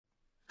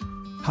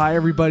Hi,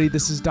 everybody.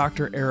 This is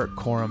Dr. Eric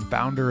Corum,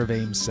 founder of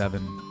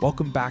AIM7.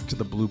 Welcome back to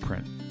The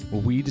Blueprint,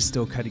 where we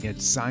distill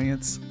cutting-edge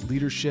science,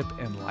 leadership,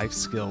 and life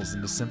skills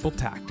into simple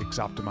tactics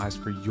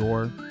optimized for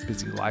your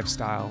busy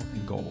lifestyle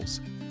and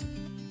goals.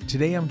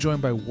 Today, I'm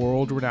joined by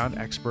world-renowned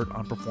expert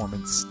on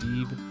performance,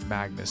 Steve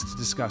Magness, to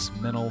discuss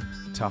mental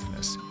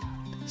toughness.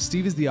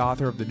 Steve is the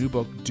author of the new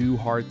book, Do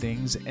Hard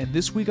Things, and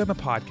this week on the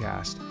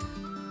podcast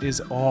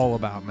is all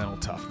about mental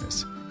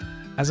toughness.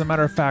 As a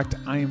matter of fact,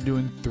 I am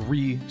doing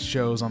 3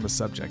 shows on the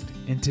subject.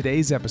 In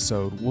today's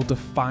episode, we'll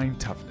define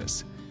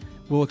toughness.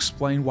 We'll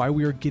explain why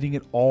we are getting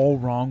it all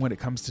wrong when it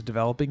comes to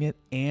developing it,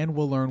 and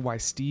we'll learn why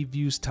Steve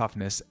views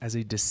toughness as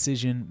a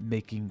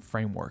decision-making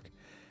framework.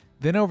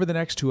 Then over the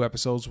next 2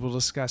 episodes, we'll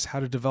discuss how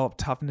to develop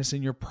toughness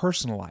in your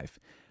personal life.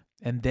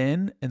 And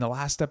then in the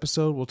last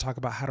episode, we'll talk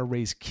about how to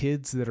raise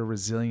kids that are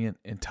resilient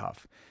and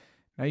tough.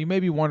 Now, you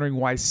may be wondering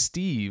why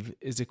Steve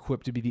is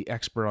equipped to be the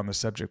expert on the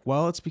subject.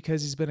 Well, it's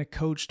because he's been a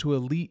coach to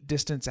elite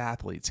distance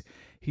athletes.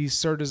 He's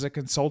served as a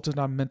consultant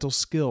on mental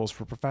skills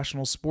for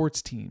professional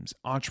sports teams,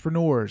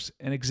 entrepreneurs,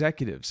 and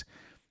executives.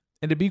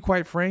 And to be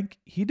quite frank,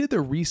 he did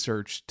the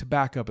research to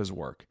back up his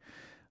work.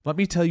 Let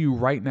me tell you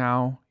right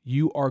now,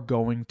 you are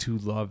going to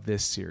love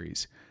this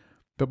series.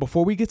 But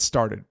before we get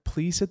started,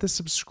 please hit the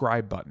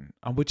subscribe button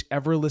on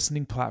whichever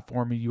listening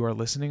platform you are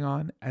listening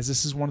on, as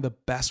this is one of the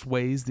best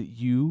ways that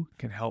you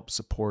can help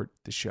support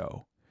the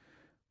show.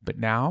 But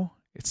now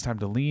it's time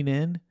to lean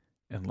in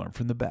and learn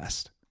from the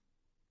best.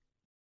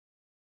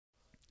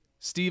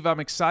 Steve,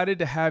 I'm excited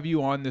to have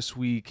you on this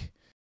week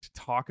to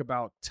talk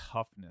about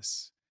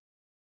toughness.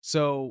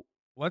 So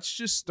let's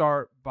just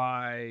start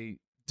by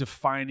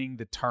defining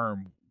the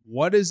term.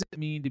 What does it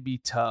mean to be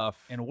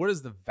tough, and what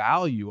is the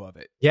value of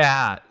it?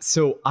 Yeah,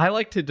 so I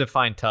like to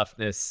define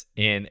toughness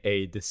in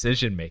a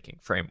decision-making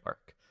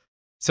framework.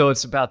 So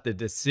it's about the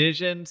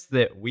decisions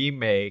that we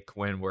make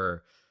when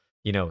we're,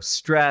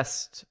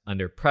 stressed,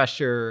 under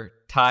pressure,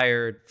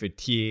 tired,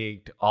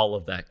 fatigued, all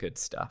of that good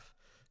stuff.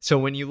 So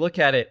when you look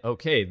at it,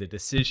 okay, the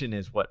decision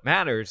is what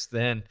matters,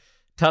 then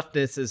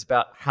toughness is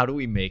about how do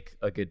we make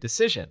a good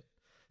decision.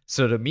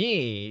 So to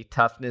me,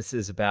 toughness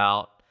is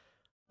about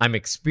I'm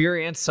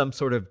experiencing some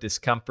sort of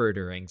discomfort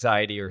or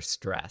anxiety or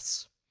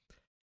stress.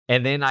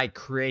 And then I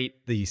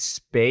create the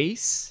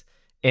space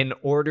in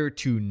order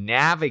to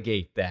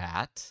navigate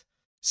that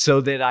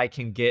so that I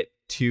can get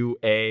to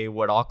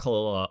what I'll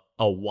call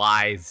a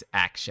wise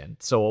action.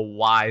 So a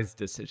wise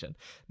decision.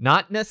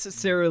 Not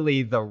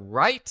necessarily the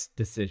right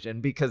decision,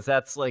 because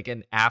that's like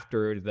an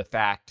after the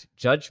fact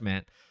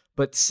judgment,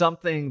 but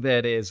something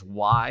that is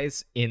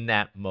wise in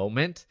that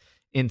moment,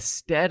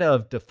 instead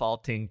of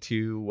defaulting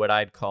to what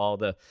I'd call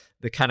the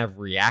kind of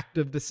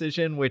reactive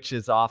decision, which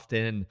is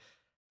often,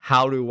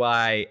 how do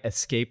I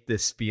escape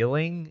this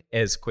feeling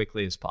as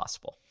quickly as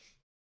possible?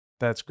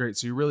 That's great.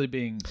 So you're really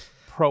being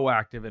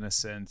proactive in a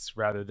sense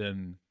rather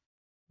than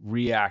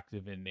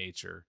reactive in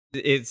nature.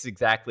 It's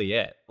exactly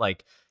it.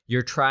 Like,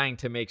 you're trying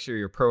to make sure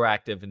you're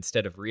proactive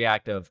instead of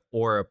reactive,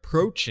 or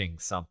approaching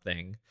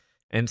something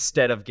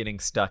instead of getting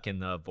stuck in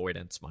the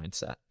avoidance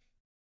mindset.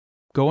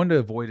 Go into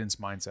avoidance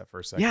mindset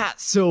for a second. Yeah.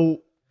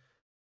 So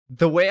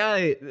the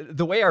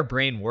way our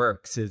brain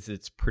works is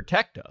it's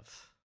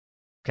protective.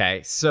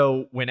 Okay.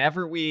 So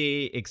whenever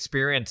we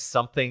experience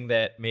something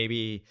that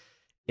maybe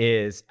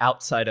is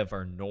outside of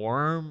our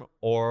norm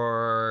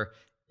or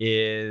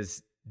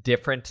is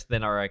different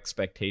than our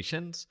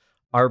expectations,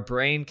 our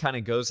brain kind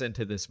of goes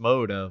into this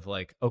mode of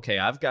like, okay,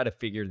 I've got to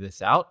figure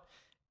this out.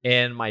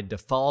 And my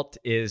default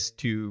is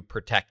to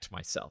protect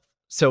myself.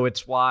 So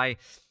it's why,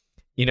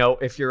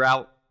 if you're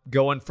out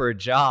going for a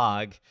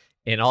jog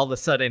and all of a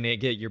sudden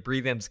your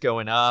breathing's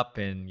going up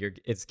and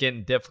it's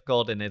getting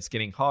difficult and it's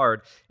getting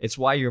hard, it's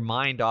why your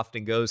mind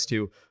often goes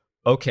to,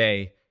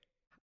 okay,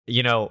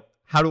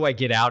 how do I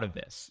get out of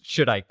this?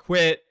 Should I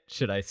quit?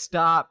 Should I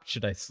stop?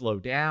 Should I slow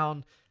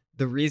down?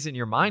 The reason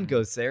your mind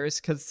goes there is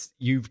because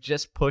you've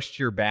just pushed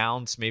your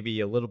bounds maybe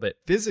a little bit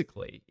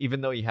physically, even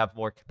though you have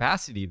more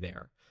capacity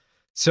there.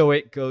 So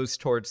it goes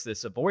towards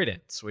this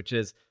avoidance, which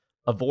is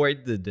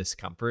avoid the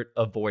discomfort,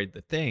 avoid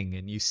the thing.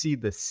 And you see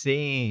the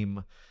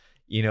same,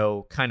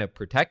 kind of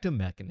protective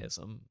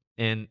mechanism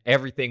in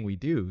everything we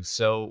do.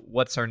 So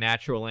what's our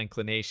natural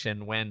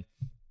inclination when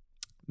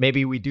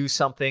maybe we do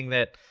something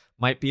that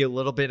might be a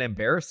little bit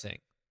embarrassing?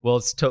 Well,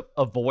 it's to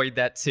avoid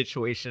that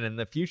situation in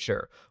the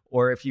future.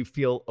 Or if you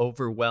feel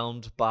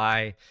overwhelmed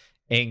by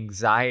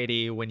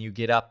anxiety when you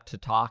get up to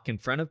talk in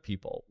front of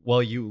people,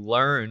 well, you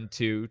learn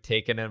to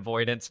take an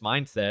avoidance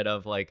mindset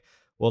of like,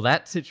 well,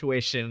 that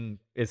situation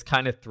is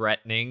kind of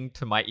threatening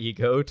to my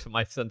ego, to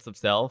my sense of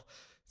self.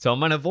 So I'm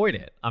going to avoid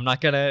it. I'm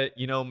not going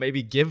to,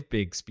 maybe give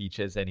big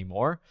speeches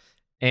anymore.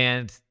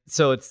 And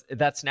so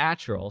that's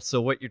natural.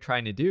 So what you're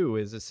trying to do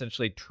is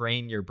essentially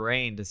train your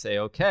brain to say,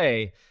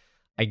 okay,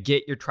 I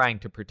get you're trying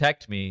to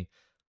protect me,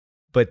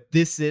 but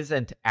this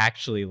isn't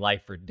actually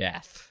life or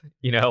death.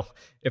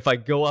 If I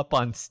go up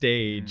on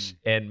stage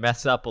and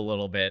mess up a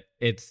little bit,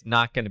 it's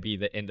not going to be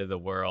the end of the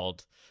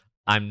world.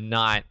 I'm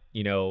not,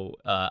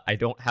 I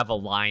don't have a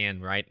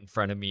lion right in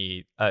front of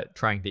me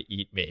trying to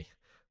eat me.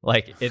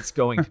 Like, it's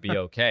going to be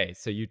okay.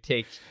 So you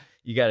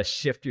got to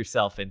shift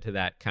yourself into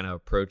that kind of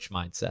approach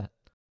mindset.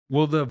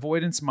 Will the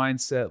avoidance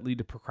mindset lead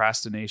to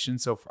procrastination?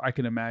 So I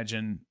can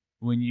imagine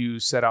when you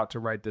set out to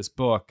write this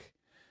book,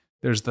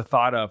 there's the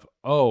thought of,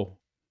 oh,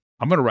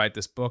 I'm going to write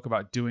this book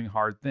about doing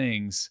hard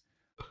things.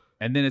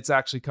 And then it's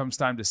actually comes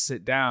time to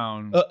sit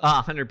down.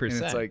 100%. And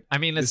it's like, I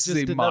mean, it's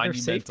just another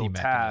safety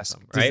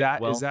mechanism,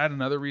 right? Is that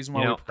another reason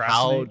why we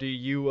procrastinate? How do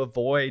you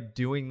avoid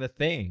doing the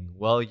thing?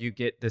 Well, you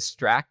get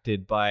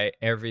distracted by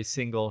every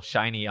single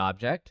shiny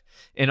object.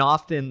 And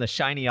often the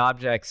shiny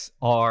objects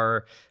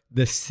are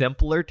the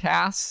simpler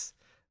tasks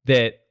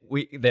that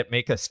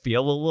make us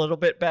feel a little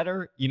bit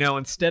better.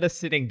 Instead of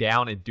sitting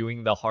down and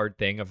doing the hard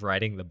thing of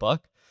writing the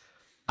book,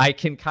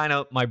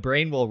 my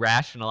brain will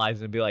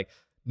rationalize and be like,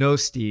 no,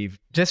 Steve,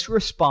 just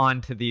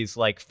respond to these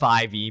like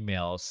 5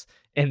 emails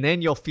and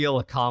then you'll feel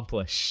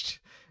accomplished.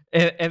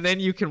 And then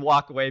you can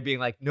walk away being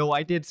like, no,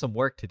 I did some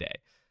work today.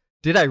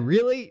 Did I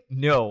really?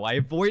 No, I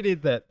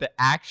avoided the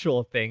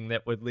actual thing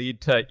that would lead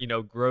to,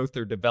 growth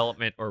or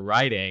development or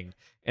writing,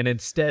 and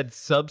instead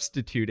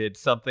substituted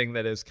something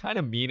that is kind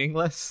of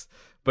meaningless,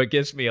 but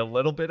gives me a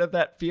little bit of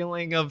that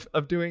feeling of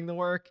doing the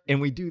work. And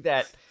we do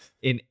that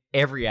in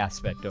every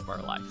aspect of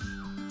our life.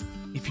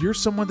 If you're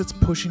someone that's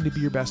pushing to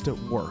be your best at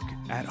work,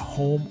 at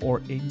home, or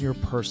in your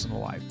personal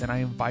life, then I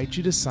invite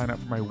you to sign up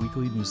for my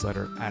weekly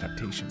newsletter,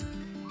 Adaptation.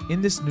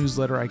 In this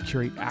newsletter, I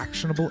curate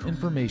actionable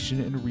information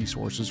and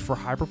resources for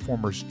high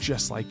performers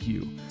just like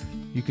you.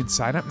 You can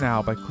sign up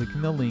now by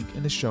clicking the link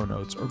in the show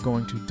notes or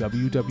going to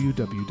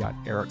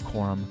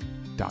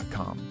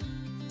www.erickorum.com.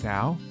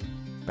 Now,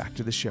 back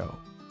to the show.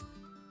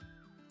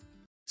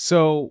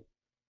 So,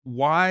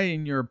 why,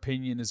 in your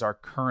opinion, is our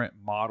current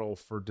model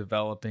for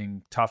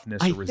developing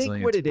toughness or resilience I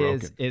think what it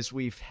broken? is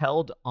we've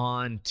held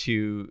on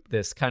to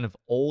this kind of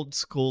old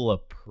school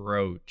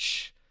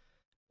approach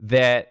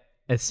that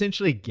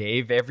essentially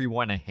gave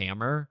everyone a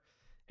hammer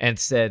and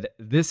said,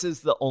 this is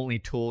the only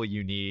tool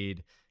you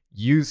need.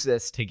 Use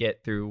this to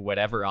get through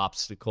whatever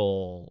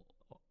obstacle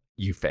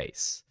you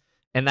face.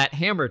 And that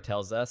hammer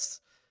tells us,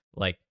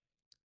 like,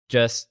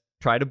 just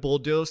try to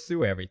bulldoze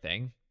through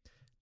everything.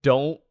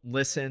 Don't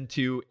listen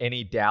to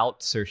any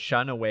doubts or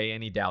shun away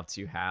any doubts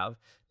you have.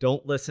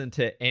 Don't listen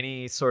to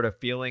any sort of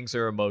feelings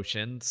or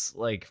emotions.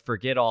 Like,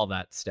 forget all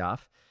that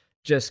stuff.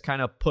 Just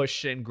kind of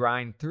push and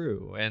grind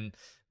through. And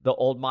the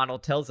old model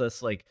tells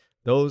us, like,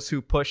 those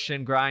who push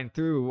and grind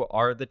through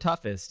are the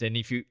toughest. And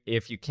if you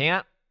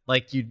can't,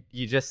 like, you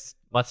just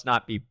must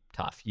not be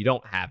tough. You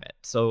don't have it.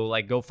 So,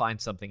 like, go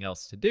find something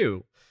else to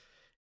do.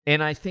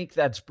 And I think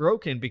that's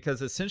broken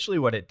because essentially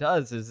what it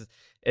does is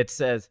it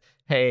says,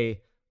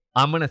 hey,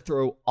 I'm going to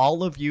throw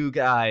all of you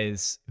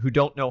guys who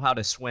don't know how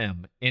to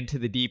swim into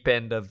the deep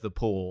end of the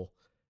pool.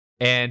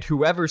 And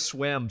whoever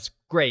swims,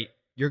 great.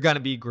 You're going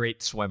to be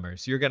great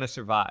swimmers. You're going to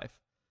survive.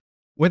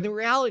 When the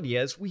reality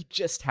is we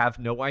just have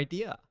no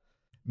idea.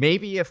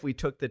 Maybe if we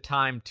took the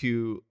time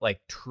to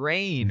like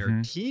train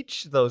or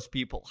teach those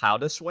people how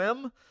to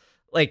swim,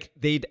 like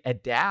they'd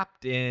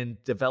adapt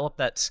and develop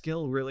that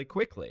skill really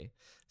quickly.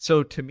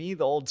 So to me,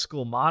 the old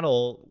school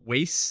model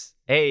wastes,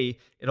 A,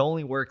 it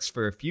only works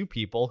for a few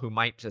people who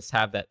might just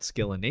have that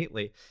skill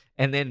innately.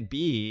 And then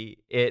B,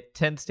 it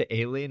tends to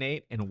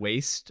alienate and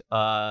waste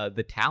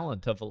the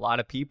talent of a lot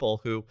of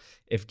people who,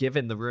 if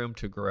given the room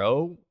to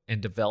grow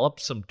and develop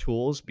some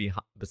tools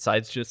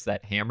besides just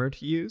that hammer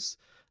to use,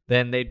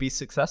 then they'd be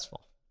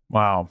successful.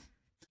 Wow.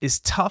 Is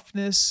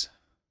toughness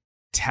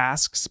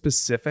task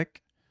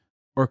specific,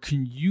 or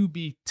can you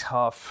be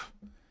tough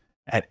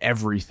at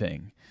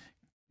everything?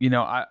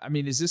 I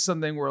mean, is this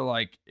something where,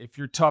 like, if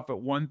you're tough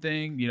at one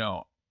thing,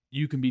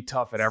 you can be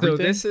tough at everything?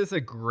 So this is a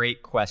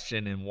great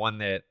question, and one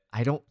that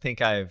I don't think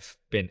I've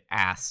been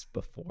asked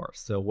before.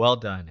 So well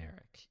done,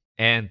 Eric.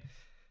 And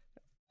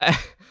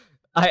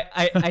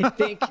I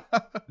think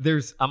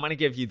I'm going to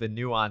give you the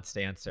nuanced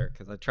answer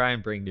because I try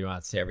and bring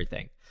nuance to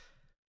everything.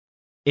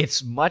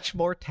 It's much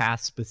more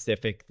task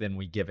specific than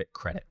we give it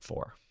credit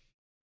for.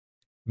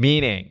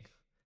 Meaning,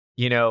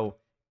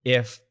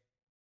 if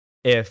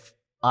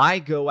I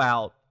go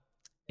out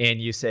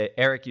and you say,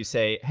 Eric,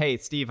 hey,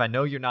 Steve, I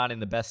know you're not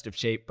in the best of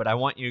shape, but I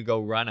want you to go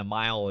run a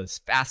mile as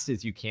fast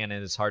as you can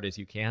and as hard as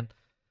you can.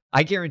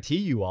 I guarantee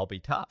you I'll be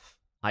tough.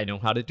 I know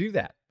how to do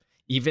that.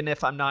 Even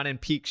if I'm not in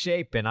peak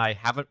shape and I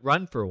haven't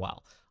run for a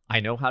while,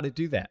 I know how to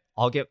do that.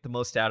 I'll get the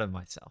most out of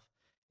myself.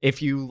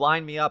 If you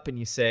line me up and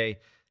you say,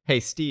 hey,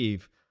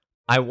 Steve,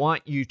 I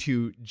want you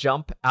to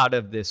jump out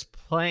of this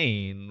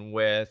plane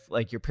with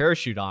like your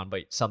parachute on,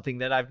 but something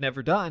that I've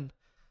never done.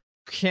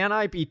 Can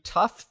I be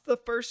tough the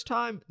first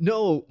time?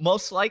 No,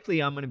 most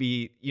likely I'm going to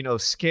be,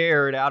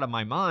 scared out of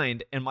my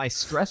mind, and my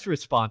stress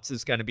response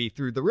is going to be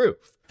through the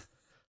roof.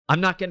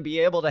 I'm not going to be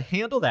able to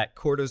handle that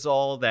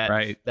cortisol,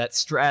 that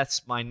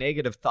stress. My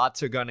negative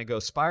thoughts are going to go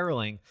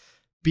spiraling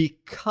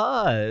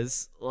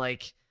because,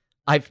 like,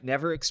 I've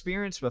never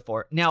experienced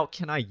before. Now,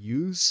 can I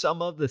use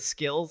some of the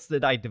skills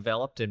that I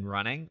developed in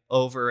running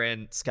over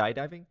in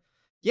skydiving?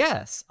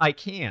 Yes, I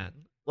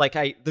can. Like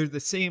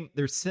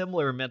they're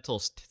similar mental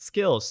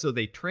skills, so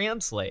they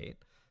translate.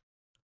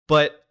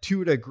 But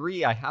to a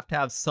degree, I have to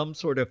have some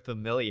sort of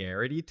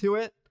familiarity to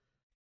it.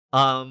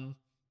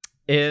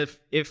 If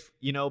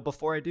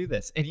before I do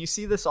this, and you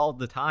see this all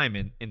the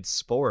time in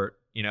sport,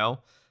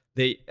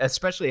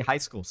 especially high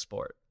school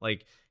sport,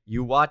 like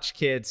you watch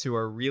kids who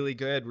are really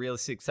good, really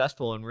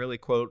successful, and really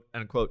quote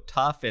unquote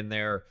tough in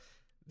their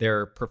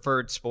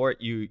preferred sport.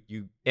 You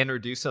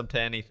introduce them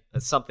to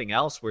something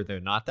else where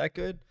they're not that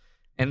good,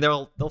 and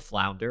they'll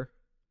flounder.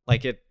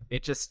 Like it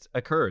just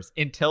occurs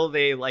until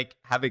they like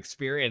have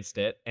experienced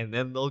it, and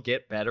then they'll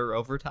get better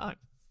over time.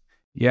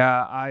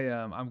 Yeah,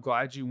 I'm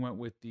glad you went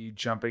with the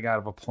jumping out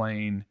of a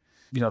plane,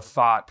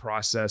 thought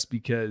process,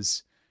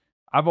 because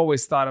I've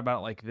always thought about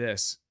it like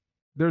this.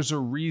 There's a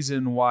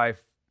reason why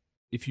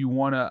if you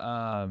want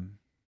to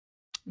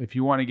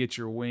get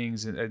your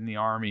wings in the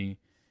Army,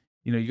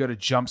 you go to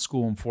jump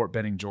school in Fort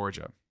Benning,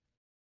 Georgia.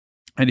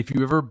 And if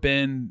you've ever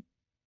been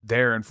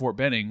there in Fort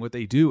Benning, what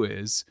they do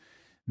is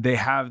they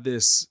have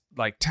this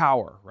like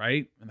tower,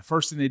 right? And the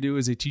first thing they do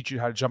is they teach you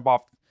how to jump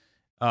off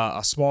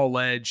a small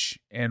ledge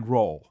and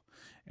roll.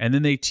 And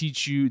then they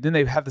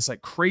have this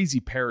like crazy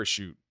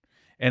parachute,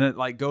 and it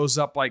like goes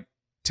up like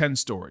 10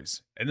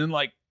 stories and then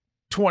like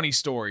 20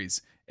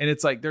 stories. And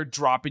it's like, they're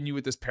dropping you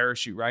with this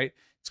parachute, right?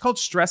 It's called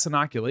stress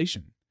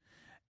inoculation.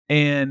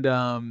 And,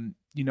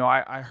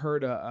 I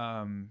heard it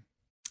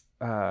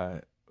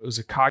was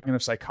a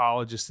cognitive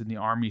psychologist in the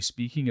Army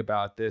speaking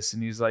about this.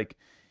 And he's like,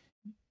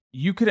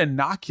 you could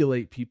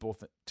inoculate people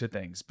to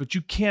things, but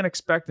you can't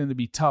expect them to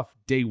be tough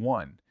day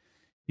one.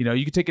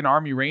 You could take an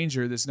Army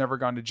Ranger that's never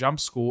gone to jump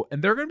school,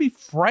 and they're going to be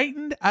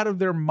frightened out of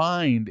their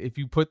mind if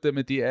you put them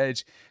at the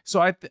edge.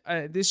 So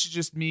this is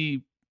just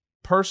me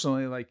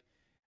personally. Like,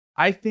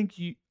 I think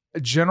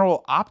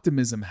general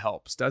optimism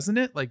helps, doesn't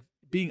it? Like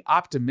being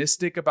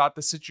optimistic about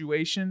the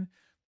situation,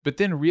 but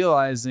then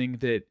realizing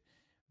that,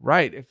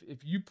 right,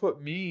 if you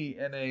put me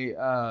in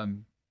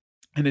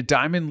a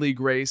Diamond League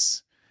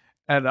race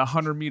at a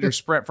 100-meter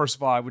sprint, first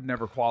of all, I would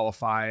never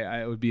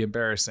qualify. It would be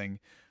embarrassing.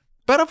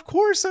 But of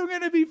course I'm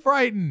going to be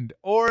frightened.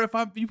 Or if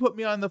you put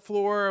me on the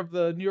floor of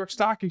the New York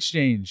Stock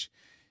Exchange,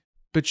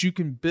 but you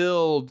can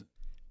build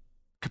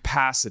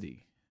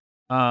capacity.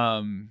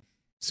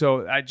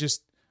 So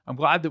I'm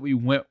glad that we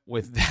went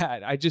with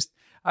that.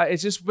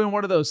 It's just been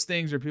one of those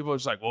things where people are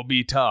just like, well,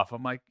 be tough.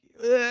 I'm like,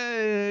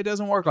 it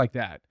doesn't work like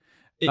that.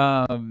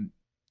 Yeah,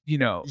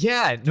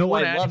 no,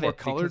 I love it,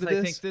 because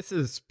I think this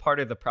is part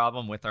of the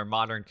problem with our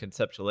modern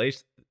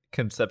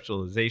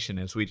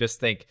conceptualization is we just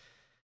think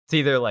it's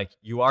either like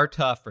you are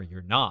tough or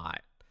you're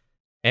not.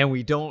 And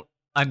we don't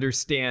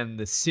understand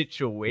the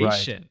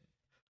situation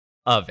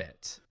of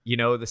it.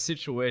 The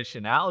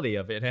situationality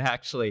of it.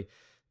 Actually,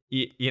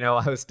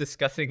 I was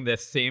discussing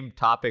this same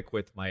topic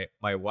with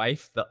my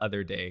wife the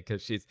other day,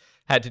 because she's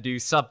had to do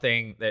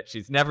something that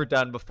she's never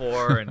done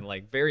before and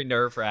like very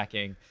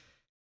nerve-wracking.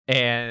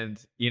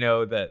 And,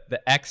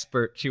 the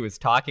expert she was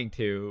talking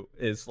to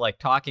is like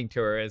talking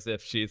to her as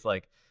if she's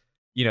like,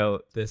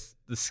 the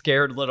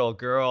scared little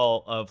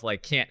girl of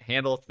like can't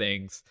handle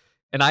things.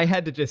 And I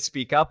had to just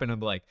speak up, and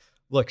I'm like,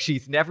 look,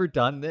 she's never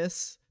done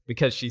this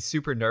because she's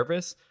super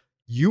nervous.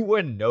 You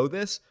wouldn't know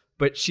this,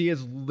 but she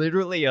is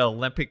literally an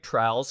Olympic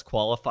trials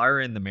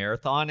qualifier in the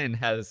marathon and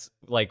has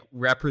like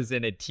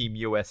represented Team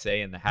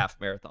USA in the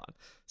half marathon.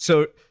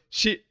 So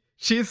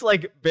she's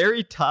like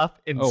very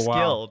tough and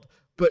skilled,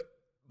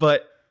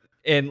 but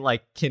and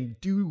like can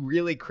do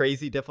really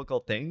crazy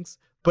difficult things,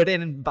 but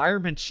in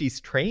environments she's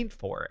trained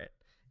for it.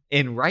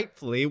 And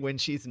rightfully, when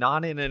she's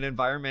not in an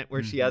environment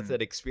where she has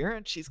that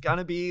experience, she's going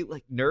to be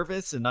like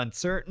nervous and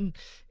uncertain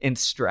and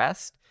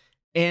stressed.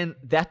 And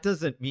that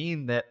doesn't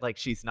mean that like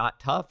she's not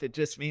tough. It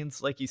just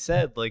means, like you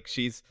said, like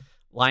she's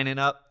lining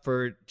up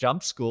for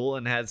jump school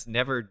and has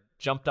never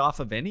jumped off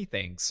of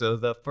anything. So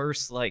the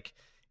first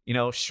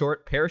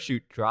short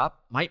parachute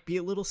drop might be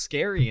a little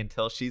scary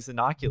until she's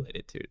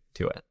inoculated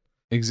to it.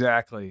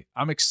 Exactly.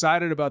 I'm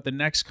excited about the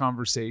next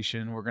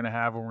conversation we're going to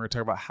have when we're going to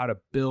talk about how to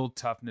build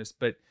toughness,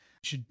 but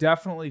you should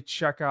definitely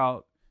check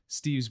out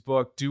Steve's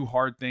book, Do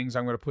Hard Things.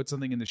 I'm going to put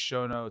something in the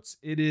show notes.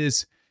 It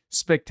is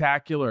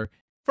spectacular.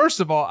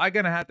 First of all, I'm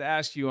going to have to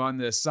ask you on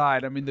this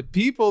side. I mean, the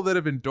people that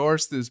have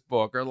endorsed this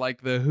book are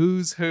like the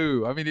who's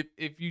who. I mean,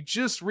 if you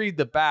just read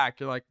the back,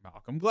 you're like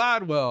Malcolm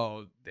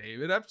Gladwell,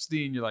 David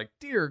Epstein. You're like,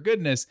 dear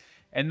goodness.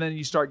 And then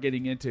you start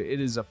getting into it. It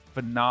is a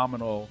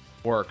phenomenal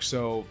work.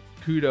 So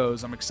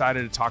kudos. I'm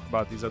excited to talk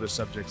about these other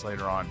subjects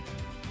later on.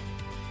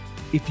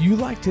 If you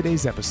like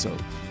today's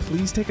episode,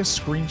 please take a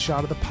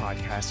screenshot of the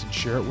podcast and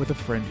share it with a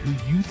friend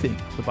who you think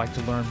would like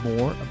to learn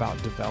more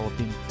about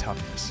developing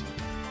toughness.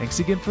 Thanks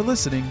again for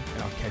listening,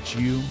 and I'll catch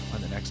you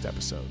on the next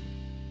episode.